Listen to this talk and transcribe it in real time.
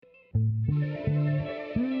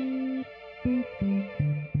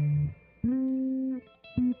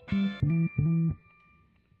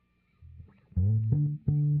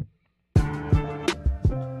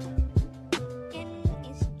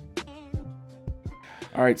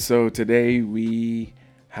All right, so today we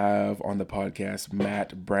have on the podcast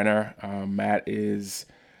Matt Brenner. Matt is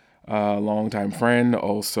a longtime friend,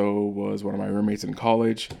 also was one of my roommates in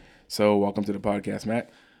college. So, welcome to the podcast, Matt.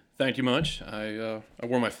 Thank you much. I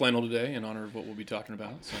wore my flannel today in honor of what we'll be talking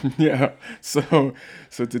about. So Yeah.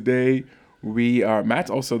 So today we are.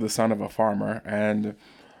 Matt's also the son of a farmer and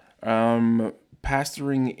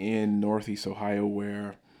pastoring in Northeast Ohio,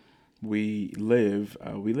 where we live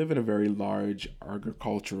in a very large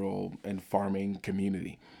agricultural and farming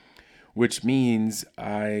community, which means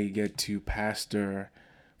I get to pastor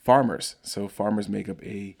farmers. So farmers make up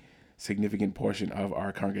a significant portion of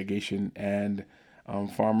our congregation, and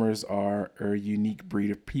farmers are a unique breed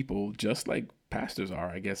of people, just like pastors are.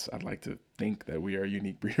 I guess I'd like to think that we are a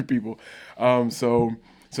unique breed of people. So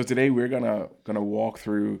today we're gonna walk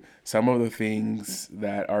through some of the things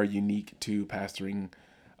that are unique to pastoring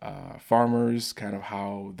farmers, kind of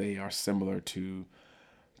how they are similar to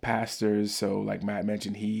pastors. So, like Matt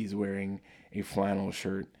mentioned, he's wearing a flannel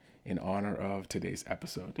shirt in honor of today's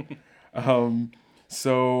episode. um,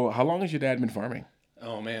 so, how long has your dad been farming?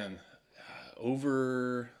 oh man,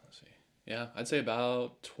 over let's see, yeah, I'd say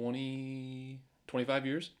about 25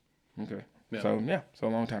 years. Okay. Yeah. So a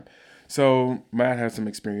long time. So, Matt has some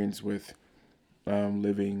experience with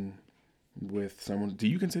living with someone. Do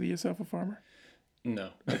you consider yourself a farmer? No,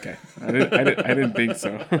 Okay, I didn't think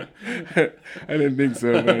so. I didn't think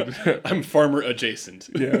so, but I'm farmer adjacent.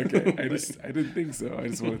 yeah, okay. I didn't think so. I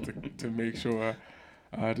just wanted to make sure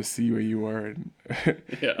to see where you were in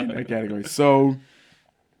Yeah. that category. So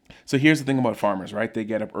here's the thing about farmers, right? They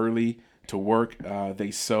get up early to work.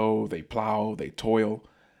 They sow, they plow, they toil.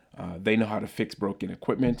 They know how to fix broken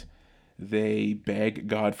equipment. They beg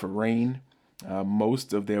God for rain.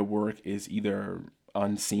 Most of their work is either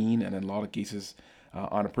unseen and in a lot of cases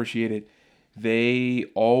unappreciated. They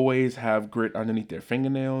always have grit underneath their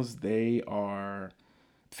fingernails. They are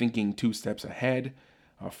thinking two steps ahead.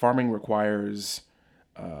 Farming requires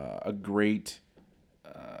a great,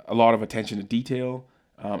 a lot of attention to detail,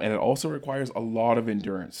 and it also requires a lot of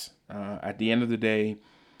endurance. At the end of the day,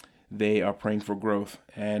 they are praying for growth,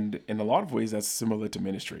 and in a lot of ways, that's similar to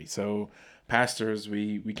ministry. So, pastors,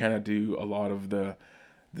 we kind of do a lot of the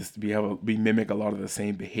this we mimic a lot of the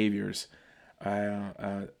same behaviors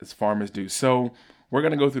as farmers do. So, we're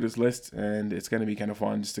gonna go through this list, and it's gonna be kind of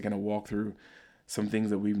fun just to kind of walk through some things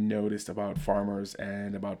that we've noticed about farmers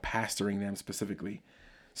and about pastoring them specifically.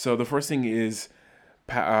 So the first thing is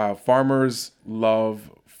farmers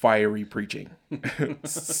love fiery preaching.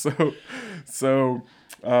 so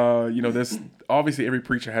there's obviously every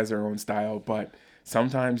preacher has their own style, but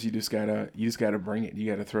sometimes you just gotta bring it. You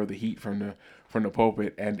gotta throw the heat from the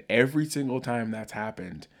pulpit, and every single time that's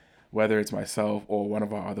happened, whether it's myself or one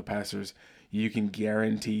of our other pastors, you can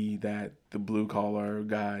guarantee that the blue collar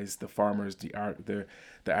guys, the farmers, the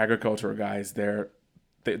agricultural guys,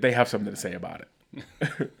 they have something to say about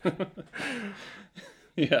it.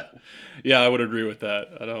 Yeah, yeah, I would agree with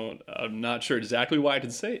that. I'm not sure exactly why I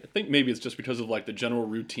can say it. I think maybe it's just because of like the general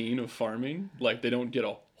routine of farming. Like they don't get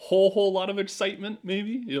a whole lot of excitement.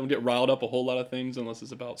 Maybe you don't get riled up a whole lot of things unless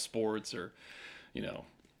it's about sports or you know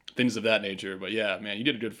things of that nature. But yeah, man, you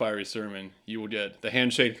get a good fiery sermon, you will get the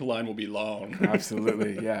handshake line will be long.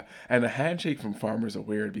 Absolutely, yeah. And the handshake from farmers are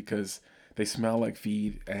weird because they smell like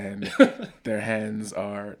feed, and their hands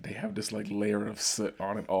they have this like layer of soot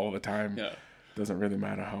on it all the time. Yeah. Doesn't really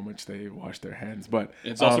matter how much they wash their hands, but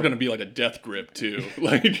It's also going to be like a death grip too.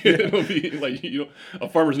 Like it'll be like a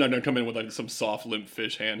farmer's not going to come in with like some soft limp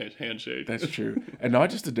fish handshake. that's true. And not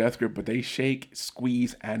just the death grip, but they shake,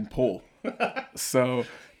 squeeze, and pull. So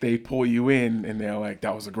they pull you in, and they're like,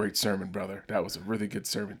 "That was a great sermon, brother. That was a really good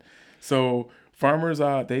sermon." So farmers,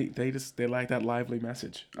 they like that lively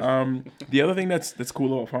message. The other thing that's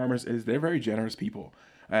cool about farmers is they're very generous people,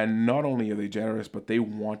 and not only are they generous, but they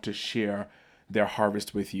want to share their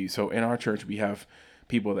harvest with you. So in our church, we have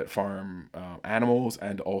people that farm animals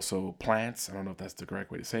and also plants. I don't know if that's the correct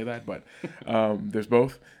way to say that, but there's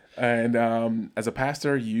both. And as a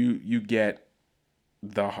pastor, you get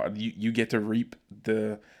you get to reap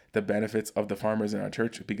the benefits of the farmers in our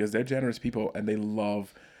church because they're generous people and they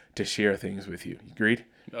love to share things with you. Agreed?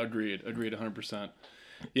 Agreed, 100%.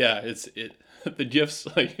 Yeah, the gifts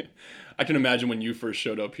like I can imagine when you first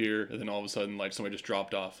showed up here and then all of a sudden like somebody just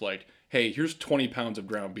dropped off like, "Hey, here's 20 pounds of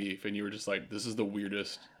ground beef." And you were just like, "This is the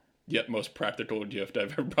weirdest yet most practical gift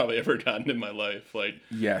I've probably ever gotten in my life." Like,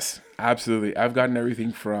 Yes, absolutely. I've gotten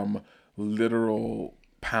everything from literal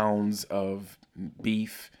pounds of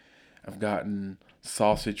beef. I've gotten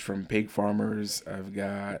sausage from pig farmers. I've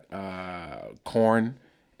got corn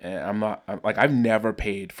And I've never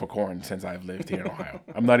paid for corn since I've lived here in Ohio.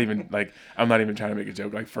 I'm not even trying to make a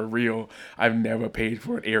joke. Like, for real, I've never paid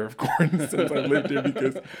for an ear of corn since I lived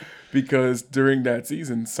here because during that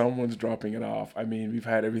season, someone's dropping it off. I mean, we've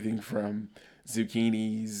had everything from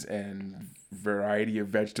zucchinis and variety of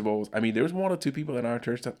vegetables. I mean, there's one or two people in our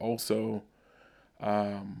church that also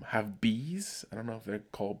have bees. I don't know if they're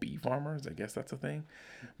called bee farmers. I guess that's a thing.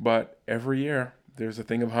 But every year there's a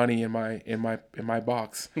thing of honey in my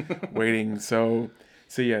box waiting. So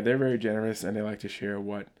yeah, they're very generous and they like to share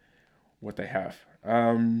what they have.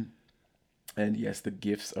 And yes, the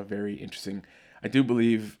gifts are very interesting. I do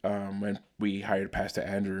believe when we hired Pastor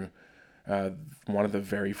Andrew, one of the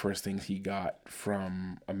very first things he got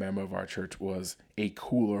from a member of our church was a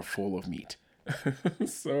cooler full of meat.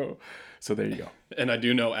 so there you go. And I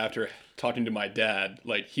do know, after talking to my dad,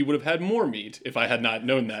 like, he would have had more meat if I had not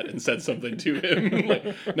known that and said something to him.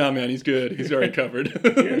 Like, nah, man, he's good. He's already covered.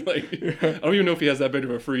 Like, I don't even know if he has that big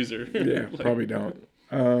of a freezer. Yeah, like, probably don't.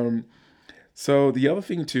 So the other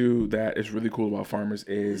thing too that is really cool about farmers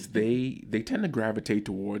is they tend to gravitate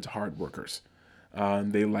towards hard workers.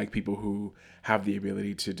 They like people who have the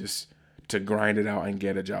ability to grind it out and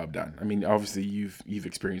get a job done. I mean, obviously you've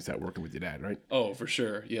experienced that working with your dad, right? Oh, for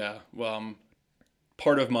sure. Yeah. Well,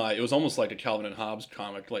 part of it was almost like a Calvin and Hobbes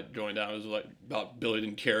comic, like, going down. It was like about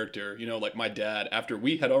building character, like my dad, after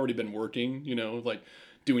we had already been working, like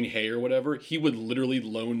doing hay or whatever, he would literally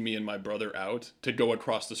loan me and my brother out to go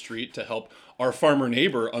across the street to help our farmer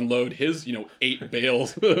neighbor unload his, 8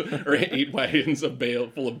 bales or 8 wagons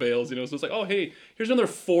full of bales, So it's like, oh, hey, here's another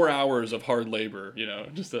 4 hours of hard labor,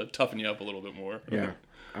 just to toughen you up a little bit more. Yeah,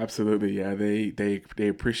 absolutely. Yeah, they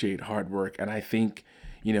appreciate hard work. And I think,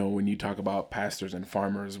 when you talk about pastors and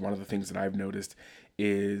farmers, one of the things that I've noticed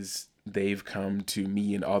is they've come to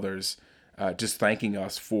me and others just thanking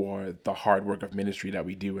us for the hard work of ministry that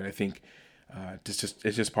we do. And I think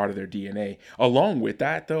it's just part of their DNA. Along with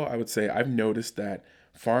that, though, I would say I've noticed that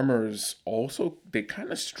farmers also, they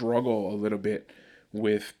kind of struggle a little bit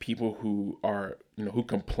with people who are, who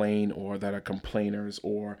complain or that are complainers,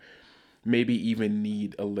 or maybe even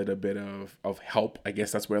need a little bit of help. I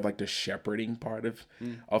guess that's where like the shepherding part of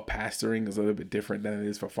pastoring is a little bit different than it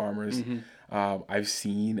is for farmers. Mm-hmm. I've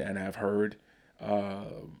seen and I've heard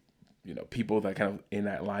people that kind of in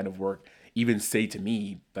that line of work even say to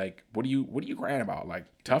me, like, what are you crying about? Like,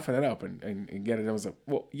 toughen it up and get it. I was like,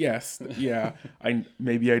 well, yes, yeah, I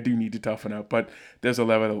do need to toughen up, but there's a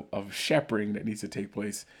level of shepherding that needs to take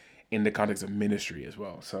place in the context of ministry as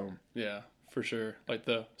well. So yeah, for sure. Like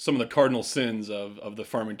some of the cardinal sins of the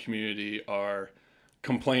farming community are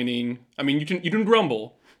complaining. I mean, you can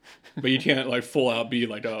grumble, but you can't like full out be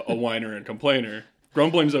like a whiner and complainer.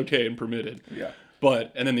 Grumbling's okay and permitted. Yeah.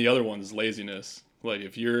 And then the other one is laziness. Like,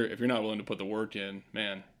 if you're not willing to put the work in,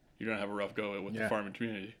 man, you're gonna have a rough go with the farming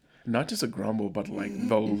community. Not just a grumble, but like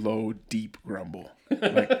the low, deep grumble.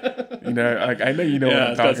 Like, I know what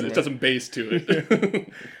I'm talking about. It's got some bass to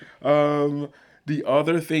it. The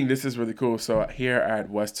other thing, this is really cool. So here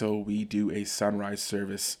at West Hill, we do a sunrise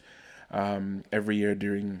service every year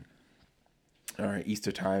during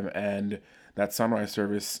Easter time, and that sunrise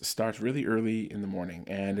service starts really early in the morning,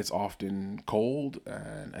 and it's often cold.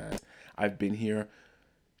 And I've been here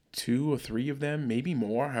 2 or 3 of them, maybe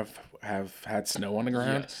more, have had snow on the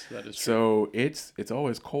ground. Yes, that is true. So it's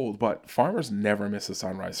always cold, but farmers never miss a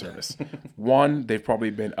sunrise service. One, they've probably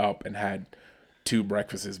been up and had 2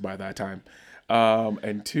 breakfasts by that time.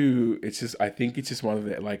 And 2, I think it's just one of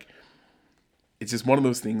it's just one of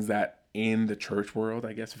those things that in the church world,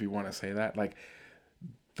 I guess, if you want to say that, like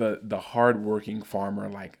the hardworking farmer,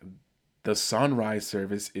 like the sunrise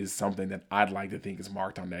service is something that I'd like to think is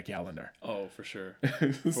marked on their calendar. Oh, for sure.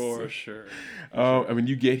 For sure. I mean,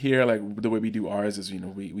 you get here, like the way we do ours is,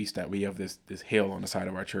 we have this hill on the side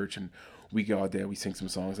of our church, and we go out there, we sing some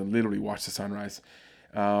songs and literally watch the sunrise.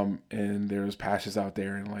 And there's pastors out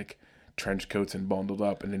there in like trench coats and bundled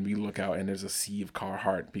up, and then we look out and there's a sea of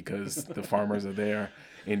Carhartt because the farmers are there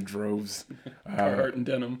in droves. Carhartt and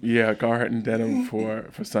denim. Yeah, Carhartt and denim for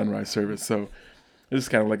sunrise service. So it's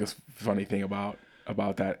kind of like a funny thing about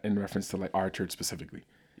that in reference to like our church specifically.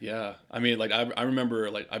 Yeah, I mean, like I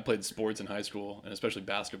remember, like, I played sports in high school, and especially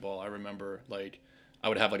basketball. I remember, like, I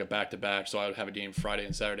would have like a back-to-back, so I would have a game Friday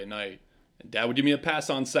and Saturday night. And Dad would give me a pass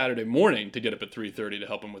on Saturday morning to get up at 3:30 to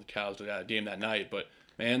help him with cows to that game that night. But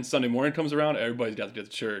man, Sunday morning comes around, everybody's got to get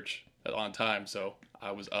to church on time. So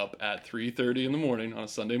I was up at 3:30 in the morning on a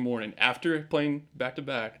Sunday morning after playing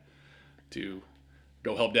back-to-back to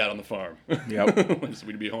go help Dad on the farm. Yep. So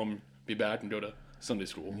we'd be home, be back, and go to Sunday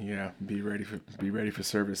school. Yeah, be ready for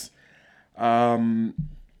service.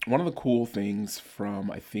 one of the cool things from,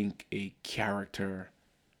 I think, a character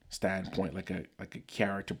standpoint, like a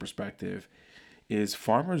character perspective, is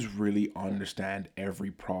farmers really understand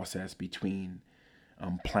every process between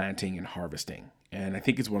planting and harvesting. And I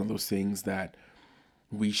think it's one of those things that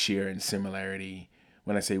we share in similarity.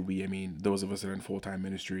 When I say we, I mean those of us that are in full time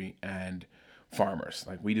ministry and farmers.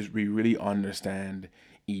 Like we really understand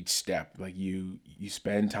each step. Like you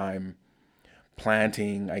spend time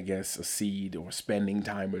planting, I guess, a seed or spending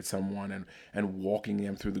time with someone and walking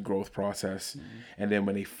them through the growth process. And then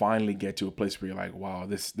when they finally get to a place where you're like, wow,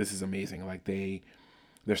 this is amazing. Like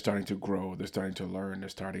they're starting to grow, they're starting to learn, they're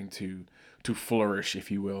starting to flourish, if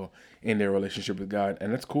you will, in their relationship with God.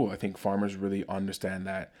 And that's cool. I think farmers really understand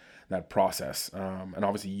that process. And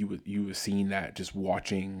obviously you were seeing that just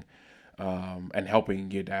watching and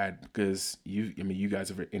helping your dad, because you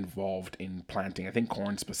guys are involved in planting, I think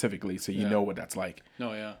corn specifically, so you Yeah. know what that's like.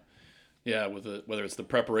 No, yeah. Yeah, with whether it's the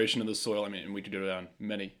preparation of the soil, I mean, and we could do it on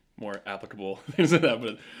many more applicable things than that,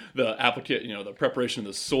 but the preparation of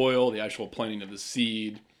the soil, the actual planting of the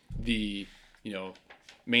seed, the,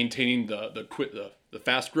 maintaining the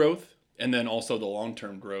fast growth, and then also the long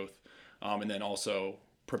term growth, and then also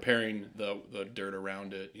preparing the dirt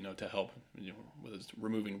around it, to help, whether it's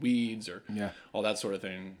removing weeds or Yeah. all that sort of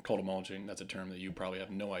thing. Cultimulching, that's a term that you probably have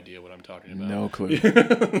no idea what I'm talking about. No clue.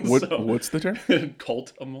 What's the term?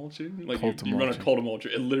 Cultimulching, like you run a Cultimulching. cultimulcher.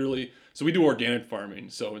 It literally, so we do organic farming.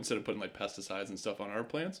 So instead of putting like pesticides and stuff on our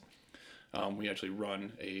plants, we actually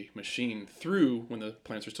run a machine through when the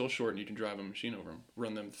plants are still short, and you can drive a machine over them,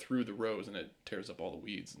 run them through the rows, and it tears up all the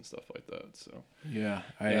weeds and stuff like that. So Yeah,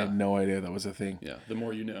 I Yeah. had no idea that was a thing. yeah, the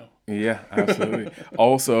more you know. Yeah, absolutely.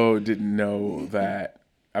 Also, didn't know that.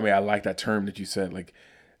 I mean, I like that term that you said, like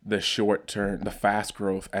the short term, the fast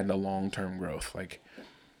growth, and the long term growth. Like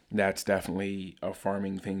that's definitely a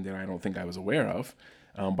farming thing that I don't think I was aware of.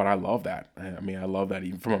 But I love that. I mean, I love that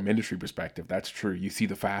even from a ministry perspective. That's true. You see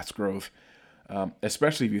the fast growth,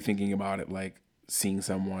 especially if you're thinking about it, like seeing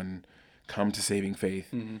someone come to saving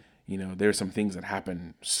faith. There's some things that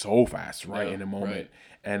happen so fast, right, Yeah, in a moment, right.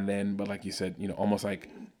 and then, but like you said, almost like,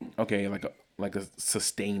 okay, like a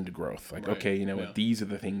sustained growth. Like, Right, okay, you know yeah. what, these are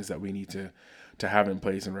the things that we need to have in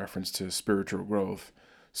place in reference to spiritual growth,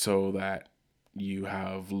 so that you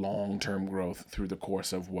have long term growth through the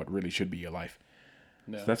course of what really should be your life.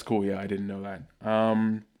 Yeah. So that's cool. Yeah, I didn't know that.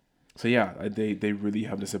 So yeah, they really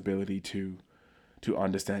have this ability to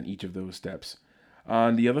understand each of those steps.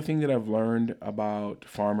 The other thing that I've learned about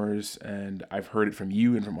farmers, and I've heard it from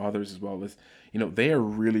you and from others as well, is they are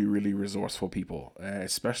really, really resourceful people,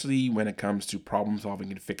 especially when it comes to problem solving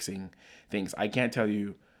and fixing things. I can't tell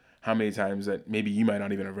you how many times that maybe you might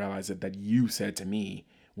not even have realized that you said to me,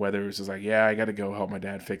 whether it's just like, yeah, I got to go help my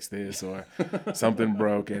dad fix this, or something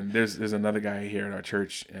broke. And there's another guy here at our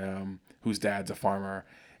church whose dad's a farmer,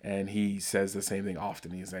 and he says the same thing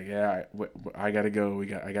often. He's like, yeah, I got to go.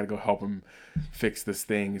 I got to go help him fix this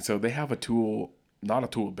thing. So they have a tool, not a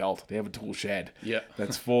tool belt. They have a tool shed Yeah.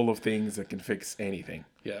 that's full of things that can fix anything.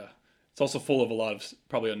 Yeah. It's also full of a lot of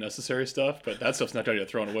probably unnecessary stuff, but that stuff's not going to get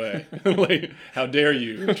thrown away. Like, how dare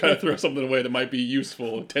you try to throw something away that might be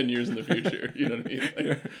useful 10 years in the future? You know what I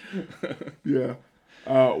mean? Like,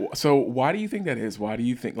 Yeah. So why do you think that is? Why do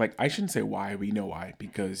you think, like, I shouldn't say why, we know why,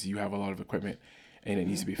 because you have a lot of equipment and it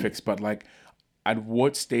needs to be fixed. But like, at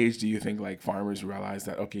what stage do you think like farmers realize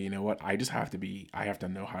that, okay, you know what, I have to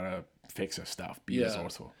know how to fix this stuff, be Yeah.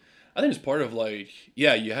 resourceful. I think it's part of like,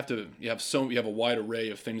 yeah, you have a wide array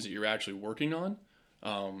of things that you're actually working on.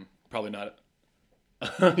 Probably not,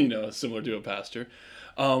 similar to a pastor.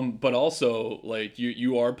 But also like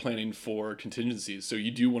you are planning for contingencies. So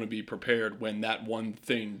you do want to be prepared when that one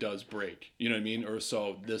thing does break, you know what I mean? Or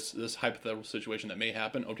so this hypothetical situation that may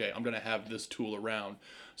happen. Okay, I'm going to have this tool around.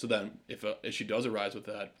 So then if an issue does arise with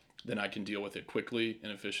that, then I can deal with it quickly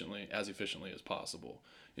and efficiently as possible.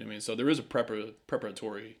 You know what I mean? So there is a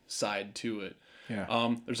preparatory side to it.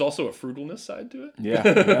 Yeah. There's also a frugalness side to it.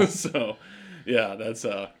 Yeah. So, yeah, that's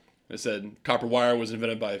I said copper wire was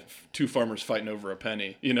invented by two farmers fighting over a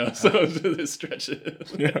penny. So it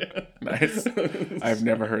stretches. Yeah. Nice. I've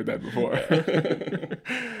never heard that before.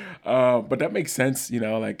 But that makes sense,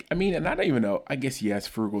 like, I mean, and I don't even know, I guess, yes,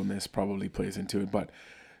 frugalness probably plays into it, but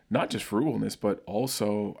not just frugalness, but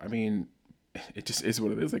also, I mean, it just is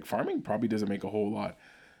what it is. Like, farming probably doesn't make a whole lot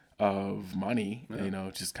of money,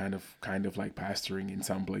 just kind of like pasturing in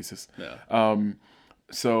some places. Yeah.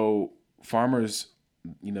 So farmers,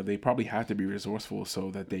 they probably have to be resourceful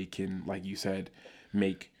so that they can, like you said,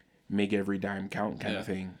 make every dime count kind of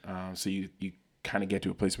thing. So you kind of get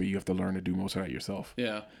to a place where you have to learn to do most of that yourself.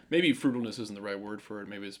 Yeah. Maybe frugalness isn't the right word for it.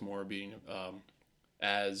 Maybe it's more being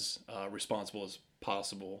as responsible as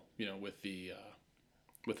possible, with the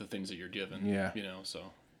things that you're given. Yeah.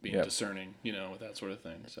 So being Yep. discerning, with that sort of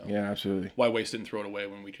thing. So Yeah, absolutely. why waste it and throw it away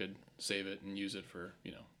when we could save it and use it for,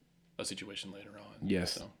 a situation later on.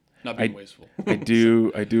 Yes. So not being wasteful. I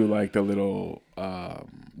do like the little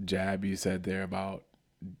jab you said there about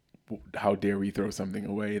how dare we throw something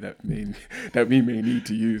away that we may need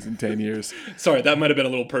to use in 10 years. Sorry, that might have been a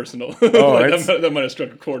little personal. Oh, that might have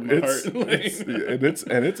struck a chord in my heart.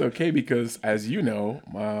 It's okay because, as you know,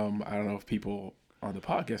 I don't know if people on the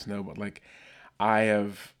podcast know, but like I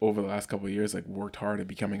have over the last couple of years like worked hard at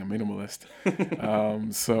becoming a minimalist.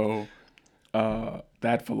 So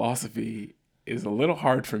that philosophy is a little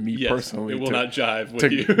hard for me personally. It will not jive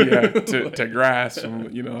with you. Yeah, to grasp.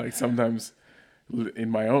 Like sometimes in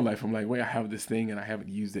my own life, I'm like, wait, I have this thing and I haven't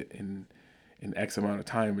used it in X amount of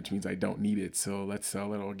time, which means I don't need it. So let's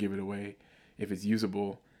sell it or give it away if it's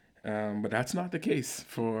usable. But that's not the case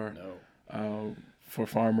for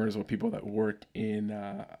farmers or people that work in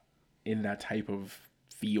that type of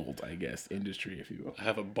field, I guess, industry, if you will. I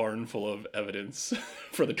have a barn full of evidence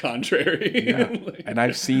for the contrary. Yeah. And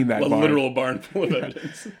I've seen that barn. Literal barn full of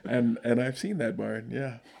evidence. and I've seen that barn,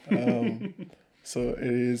 yeah. So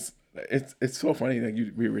it's so funny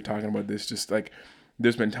that we were talking about this, just like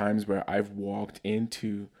there's been times where I've walked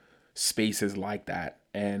into spaces like that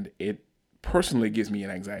and it personally gives me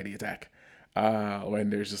an anxiety attack. When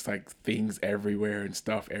there's just like things everywhere and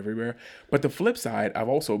stuff everywhere. But the flip side, I've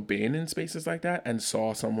also been in spaces like that and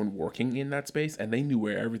saw someone working in that space and they knew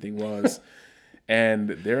where everything was. And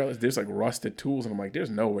there's like rusted tools and I'm like, there's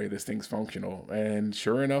no way this thing's functional. And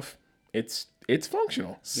sure enough, it's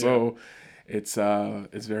functional. So it's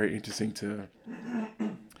very interesting to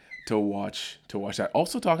watch that.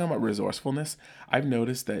 Also talking about resourcefulness, I've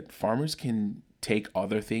noticed that farmers can take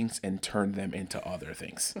other things and turn them into other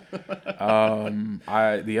things.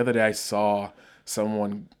 The other day I saw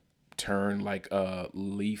someone turn like a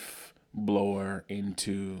leaf blower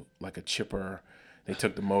into like a chipper. They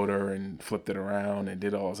took the motor and flipped it around and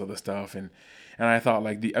did all this other stuff. And I thought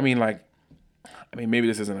maybe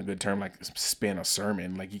this isn't a good term, like spin a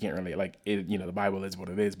sermon. Like you can't really like it, the Bible is what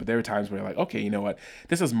it is. But there are times where you're like, okay, you know what?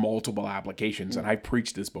 This has multiple applications, and I've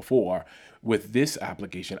preached this before with this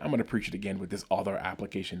application. I'm going to preach it again with this other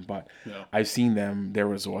application. But I've seen their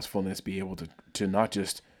resourcefulness be able to not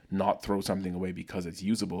just not throw something away because it's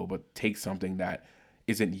usable, but take something that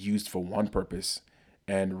isn't used for one purpose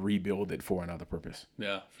and rebuild it for another purpose.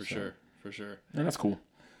 Yeah, for sure. And that's cool.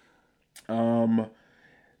 One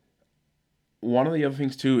of the other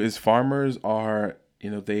things too is farmers are,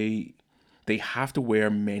 they have to wear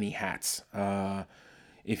many hats.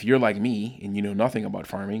 If you're like me and you know nothing about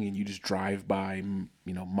farming and you just drive by,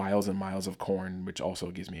 miles and miles of corn, which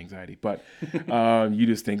also gives me anxiety, but you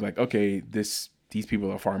just think like, okay, these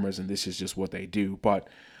people are farmers and this is just what they do. But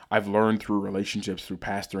I've learned through relationships, through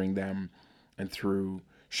pastoring them and through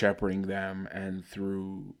shepherding them and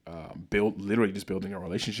through literally just building a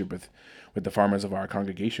relationship with the farmers of our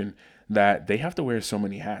congregation, that they have to wear so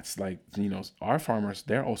many hats. Like, our farmers,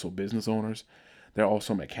 they're also business owners. They're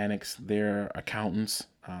also mechanics. They're accountants.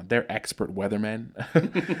 They're expert weathermen.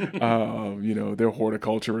 They're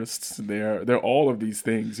horticulturists. They're all of these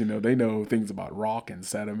things. They know things about rock and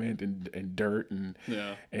sediment and dirt and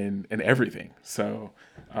everything. So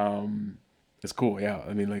it's cool. Yeah.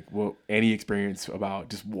 I mean, any experience about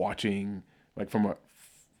just watching, like from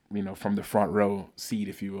the front row seat,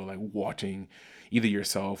 if you will, like watching either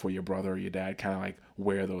yourself or your brother or your dad kind of like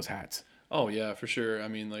wear those hats. Oh yeah, for sure. I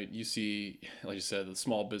mean, like you see, like you said, the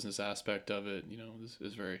small business aspect of it,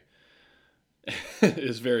 is very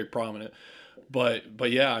is very prominent.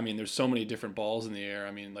 But yeah, I mean, there's so many different balls in the air.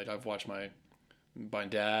 I mean, like I've watched my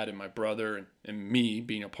dad and my brother and me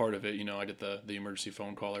being a part of it. I get the emergency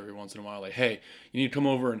phone call every once in a while, like, hey, you need to come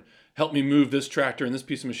over and help me move this tractor and this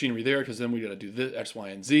piece of machinery there, because then we got to do this X, Y,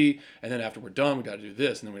 and Z, and then after we're done, we got to do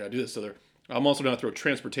this, and then we got to do this. So I'm also going to throw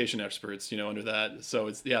transportation experts, under that. So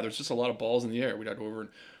there's just a lot of balls in the air. We got to go over and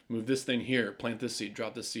move this thing here, plant this seed,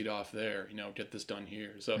 drop this seed off there, get this done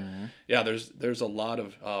here. So there's a lot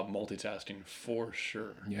of multitasking for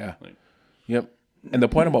sure. Yeah. Yep. And the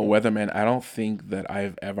point about weathermen, I don't think that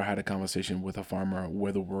I've ever had a conversation with a farmer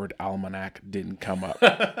where the word almanac didn't come up.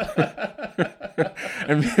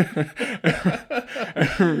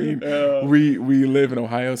 We live in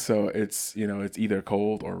Ohio, so it's it's either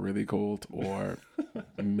cold or really cold or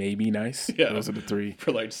maybe nice. Yeah, those are the three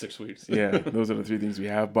for like 6 weeks. Yeah, those are the three things we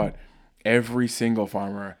have. But every single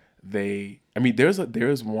farmer,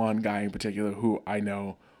 there's one guy in particular who I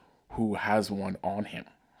know who has one on him.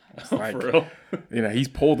 It's For real? he's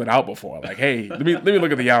pulled it out before. Like, hey, let me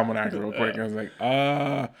look at the almanac real quick. And I was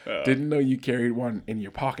like, didn't know you carried one in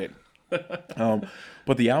your pocket.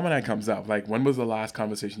 But the almanac comes up. Like, when was the last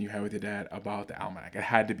conversation you had with your dad about the almanac? It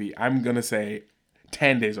had to be, I'm gonna say,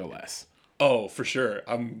 10 days or less. Oh, for sure.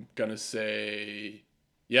 I'm gonna say,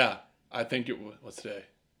 yeah. I think what's today?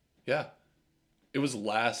 Yeah, it was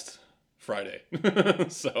last Friday.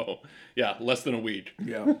 So yeah, less than a week.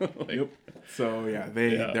 Yeah. Like, Yep. So yeah,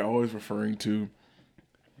 they're always referring to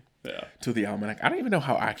the almanac. I don't even know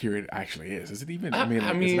how accurate it actually is. Is it even? I mean,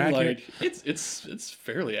 is it accurate? like it's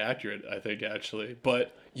fairly accurate, I think, actually.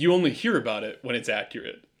 But you only hear about it when it's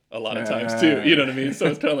accurate. A lot of times too, you know what I mean. So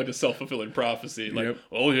it's kind of like a self-fulfilling prophecy. Like,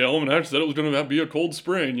 oh yeah, almanac said it was going to be a cold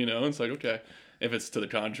spring. You know, it's like, okay. If it's to the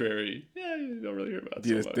contrary, yeah, you don't really hear about it.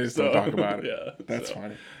 You so much. just don't talk about it. Yeah, That's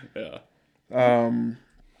funny. Yeah.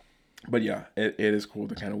 But yeah, it is cool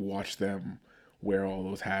to kind of watch them wear all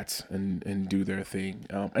those hats and do their thing.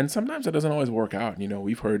 And sometimes it doesn't always work out. You know,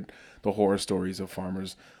 we've heard the horror stories of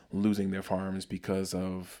farmers losing their farms because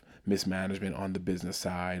of mismanagement on the business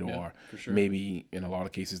side, or for sure. maybe in a lot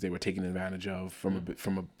of cases they were taken advantage of from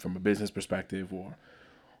a business perspective,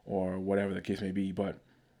 or whatever the case may be. But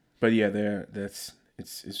yeah, it's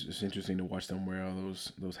interesting to watch them wear all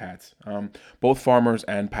those hats. Both farmers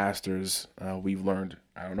and pastors, we've learned.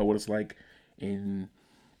 I don't know what it's like in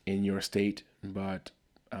your state, but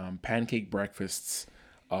pancake breakfasts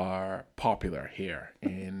are popular here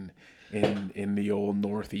in the old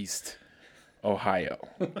Northeast Ohio,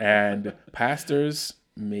 and pastors,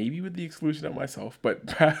 maybe with the exclusion of myself, but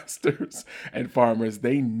pastors and farmers,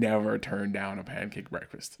 they never turn down a pancake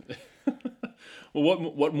breakfast. Well,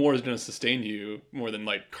 what more is going to sustain you more than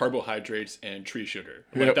like carbohydrates and tree sugar?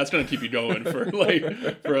 Like that's going to keep you going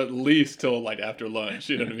for at least till like after lunch.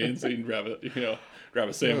 You know what I mean? So you can grab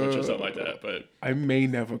a sandwich or something like that. But I may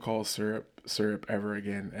never call syrup ever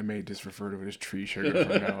again. I may just refer to it as tree sugar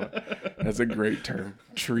from now on. That's a great term,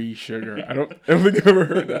 tree sugar. I don't think I've ever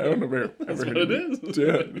heard that. I don't know if I've ever heard what it is.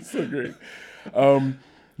 Yeah, it's so great.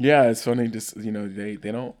 Yeah, it's funny. Just they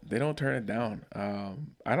don't turn it down.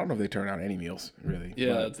 I don't know if they turn down any meals really.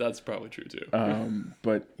 Yeah, that's probably true too.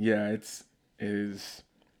 But yeah, it's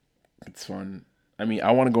fun. I mean,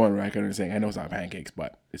 I want to go on record and saying I know it's not pancakes,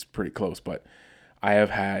 but it's pretty close. But I have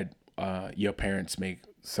had your parents make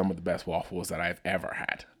some of the best waffles that I've ever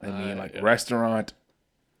had. I mean, restaurant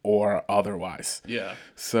or otherwise. Yeah.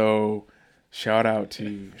 So shout out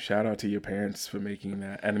to your parents for making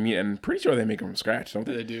that. And I mean, and I'm pretty sure they make them from scratch, don't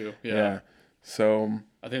they? They do. Yeah. So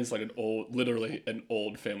I think it's like literally an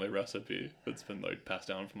old family recipe that's been like passed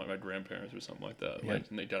down from like my grandparents or something like that. Yeah. Like,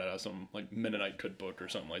 and they got it out of some like Mennonite cookbook or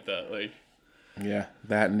something like that. Like, yeah,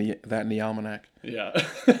 that and the almanac. yeah.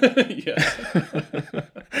 Yeah.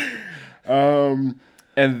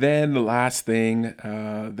 And then the last thing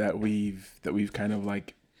that we've kind of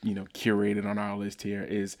like curated on our list here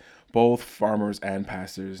is both farmers and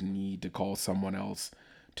pastors need to call someone else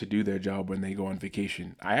to do their job when they go on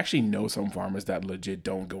vacation. I actually know some farmers that legit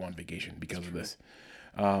don't go on vacation because of this.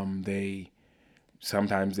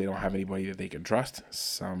 Sometimes they don't have anybody that they can trust.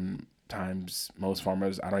 Sometimes most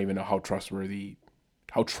farmers, I don't even know how trusting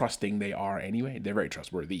they are anyway. They're very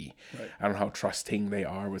trustworthy. Right. I don't know how trusting they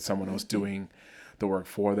are with someone else doing the work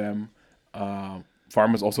for them.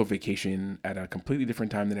 Farmers also vacation at a completely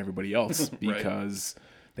different time than everybody else because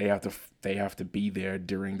they have to be there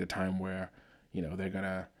during the time where they're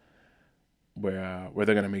gonna where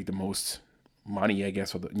they're gonna make the most money, I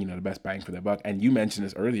guess, or the best bang for their buck. And you mentioned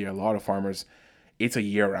this earlier. A lot of farmers, it's a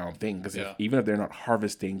year-round thing because even if they're not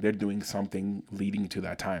harvesting, they're doing something leading to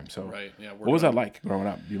that time. So, what was that like growing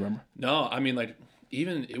up? Do you remember? No, I mean, like,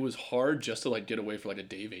 even it was hard just to like get away for like a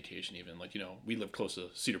day vacation. Even like we live close to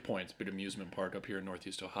Cedar Point, it's a big amusement park up here in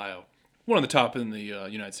Northeast Ohio, one of the top in the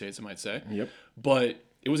United States, I might say. Yep. But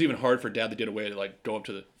it was even hard for Dad to get away to like go up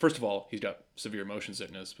to the. First of all, he's got severe motion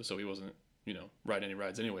sickness, so he wasn't ride any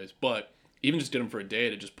rides anyways. But even just get him for a day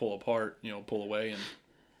to just pull apart, pull away and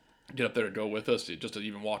get up there to go with us, just to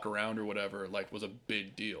even walk around or whatever, like, was a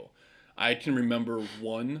big deal. I can remember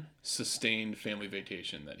one sustained family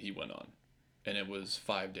vacation that he went on, and it was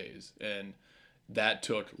 5 days, and that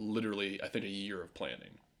took literally, I think, a year of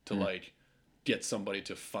planning to like get somebody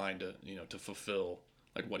to find to fulfill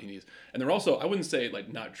like what he needs. And they're also, I wouldn't say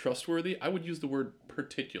like not trustworthy, I would use the word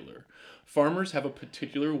particular. Farmers have a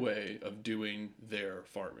particular way of doing their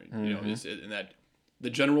farming, and that the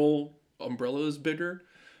general umbrella is bigger.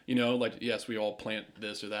 Like, yes, we all plant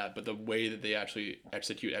this or that, but the way that they actually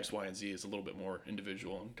execute X, Y, and Z is a little bit more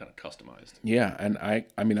individual and kind of customized. Yeah, and I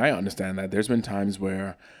mean, I understand that. There's been times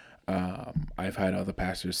where I've had other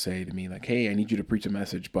pastors say to me like, "Hey, I need you to preach a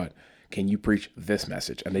message, but can you preach this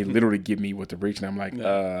message?" And they literally give me what to preach, and I'm like,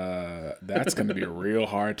 that's going to be real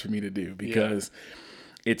hard for me to do because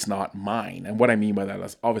it's not mine. And what I mean by that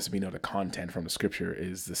is obviously we know the content from the scripture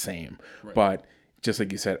is the same, but just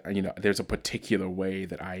like you said, there's a particular way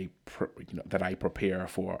that I prepare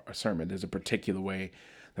for a sermon. There's a particular way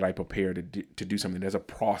that I prepare to do something. There's a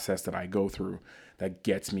process that I go through that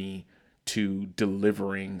gets me to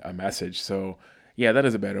delivering a message. So yeah, that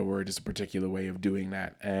is a better word, just a particular way of doing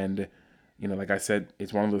that. And, like I said,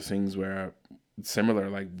 it's one of those things where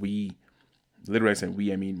similar, like we, literally I said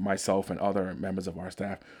we, I mean myself and other members of our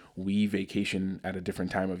staff, we vacation at a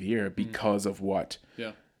different time of year because of what?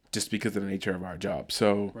 Yeah. Just because of the nature of our job.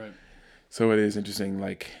 So, so it is interesting.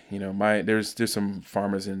 Like, there's some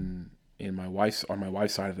farmers on my wife's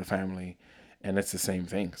side of the family, and it's the same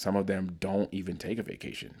thing. Some of them don't even take a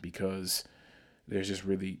vacation because there's just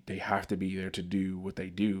they have to be there to do what they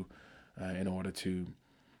do in order to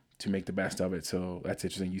make the best of it. So that's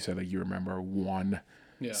interesting. You said like you remember one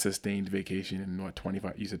sustained vacation in what,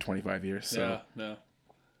 25? You said 25 years. So yeah,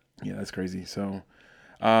 that's crazy. So.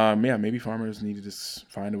 Maybe farmers need to just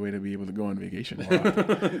find a way to be able to go on vacation more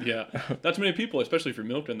often. Yeah, not too many people, especially for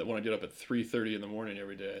Milton, that want to get up at 3:30 in the morning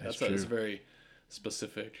every day. That's a very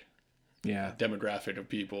specific demographic of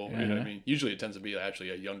people. You know what I mean? Usually it tends to be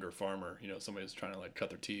actually a younger farmer. Somebody who's trying to like cut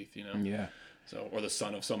their teeth. Yeah. So, or the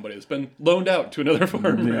son of somebody that's been loaned out to another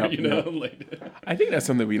farmer. Like. I think that's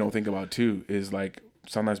something we don't think about too. Is like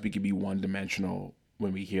sometimes we can be one-dimensional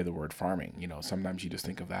when we hear the word farming. Sometimes you just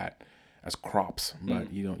think of that as crops,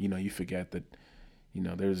 but you forget that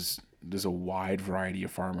there's a wide variety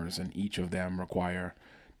of farmers, and each of them require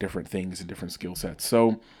different things and different skill sets.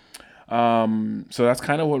 So that's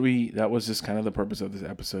kind of that was just kind of the purpose of this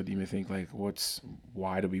episode. You may think like,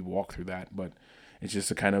 why do we walk through that? But it's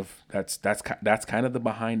just a kind of that's kind of the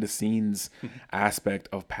behind the scenes aspect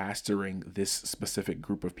of pastoring this specific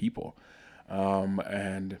group of people,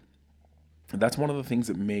 and that's one of the things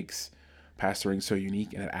that makes pastoring so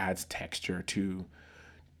unique, and it adds texture to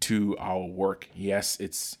our work. Yes,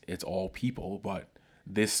 it's all people, but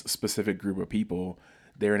this specific group of people,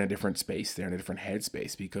 they're in a different space, they're in a different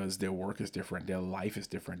headspace because their work is different, their life is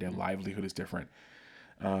different, their livelihood is different,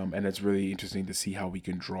 and it's really interesting to see how we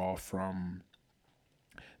can draw from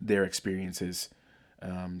their experiences.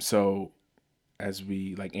 So as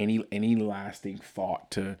we like any lasting thought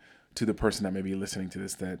to the person that may be listening to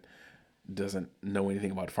this that doesn't know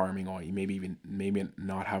anything about farming, or maybe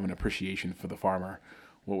not have an appreciation for the farmer,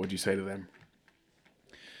 what would you say to them?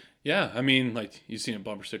 Yeah, I mean, like you've seen a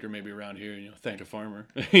bumper sticker maybe around here, thank a farmer,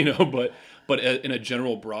 but in a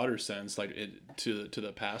general broader sense, like to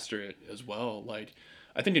the pastor as well, like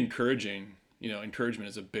I think encouragement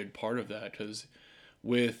is a big part of that, because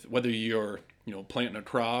with whether you're planting a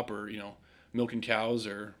crop or milking cows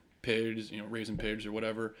or pigs, raising pigs or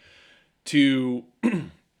whatever, to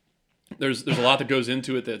there's a lot that goes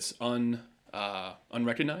into it that's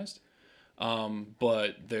unrecognized,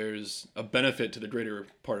 but there's a benefit to the greater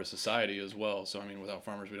part of society as well. So I mean, without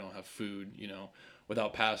farmers, we don't have food.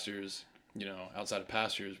 Without pastors, outside of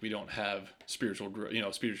pastors, we don't have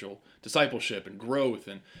spiritual discipleship and growth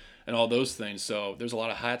and all those things. So there's a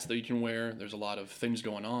lot of hats that you can wear. There's a lot of things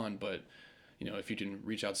going on, but if you can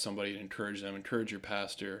reach out to somebody and encourage them, encourage your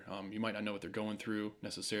pastor. You might not know what they're going through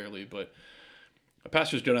necessarily, but a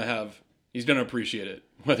pastor's he's gonna appreciate it,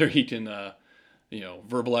 whether he can,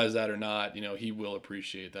 verbalize that or not. He will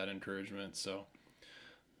appreciate that encouragement. So,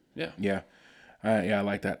 yeah, I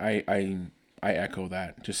like that. I echo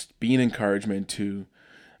that. Just be an encouragement to,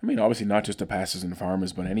 I mean, obviously not just the pastors and the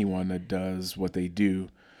farmers, but anyone that does what they do.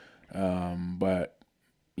 But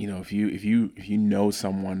if you know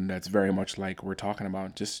someone that's very much like we're talking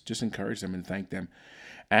about, just encourage them and thank them.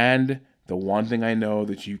 And the one thing I know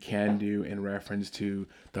that you can do in reference to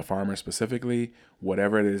the farmer specifically,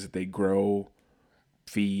 whatever it is that they grow,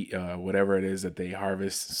 feed, whatever it is that they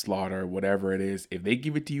harvest, slaughter, whatever it is, if they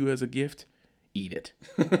give it to you as a gift, eat it.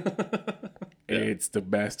 It's the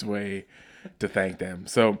best way to thank them.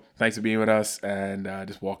 So thanks for being with us and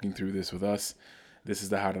just walking through this with us. This is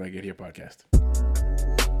the How Did I Get Here podcast.